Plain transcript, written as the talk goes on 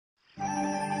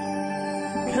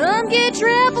Come get your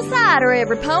apple cider,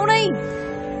 every pony.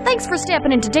 Thanks for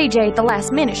stepping into DJ at the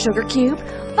last minute, Sugar Cube.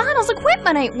 Vinyl's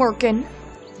equipment ain't working.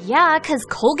 Yeah, 'cause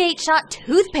Colgate shot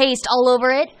toothpaste all over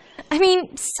it. I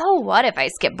mean, so what if I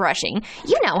skip brushing?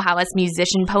 You know how us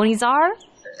musician ponies are.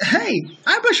 Hey,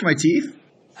 I brush my teeth.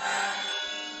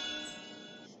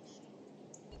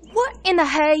 What in the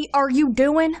hay are you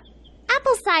doing?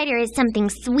 Apple cider is something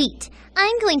sweet.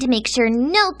 I'm going to make sure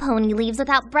no pony leaves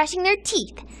without brushing their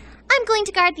teeth. I'm going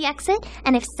to guard the exit,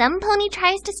 and if some pony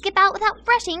tries to skip out without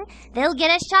brushing, they'll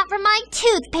get a shot from my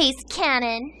toothpaste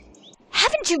cannon.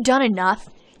 Haven't you done enough?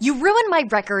 You ruined my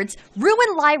records,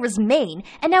 ruined Lyra's mane,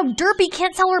 and now Derpy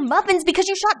can't sell her muffins because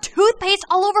you shot toothpaste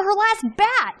all over her last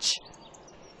batch.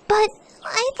 But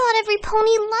I thought every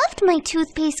pony loved my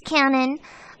toothpaste cannon.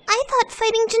 I thought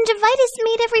fighting gingivitis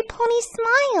made every pony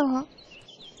smile.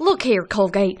 Look here,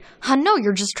 Colgate. I know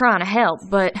you're just trying to help,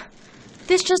 but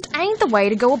this just ain't the way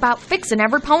to go about fixing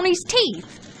every pony's teeth.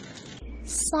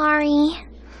 Sorry.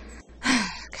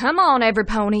 Come on, every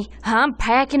pony. I'm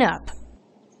packing up.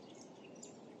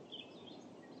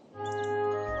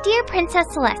 Dear Princess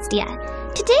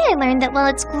Celestia, today I learned that while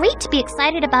it's great to be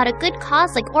excited about a good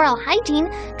cause like oral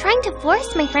hygiene, trying to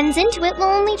force my friends into it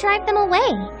will only drive them away.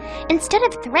 Instead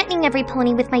of threatening every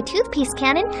pony with my toothpaste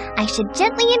cannon, I should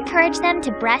gently encourage them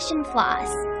to brush and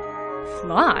floss.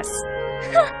 Floss?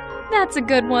 That's a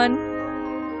good one.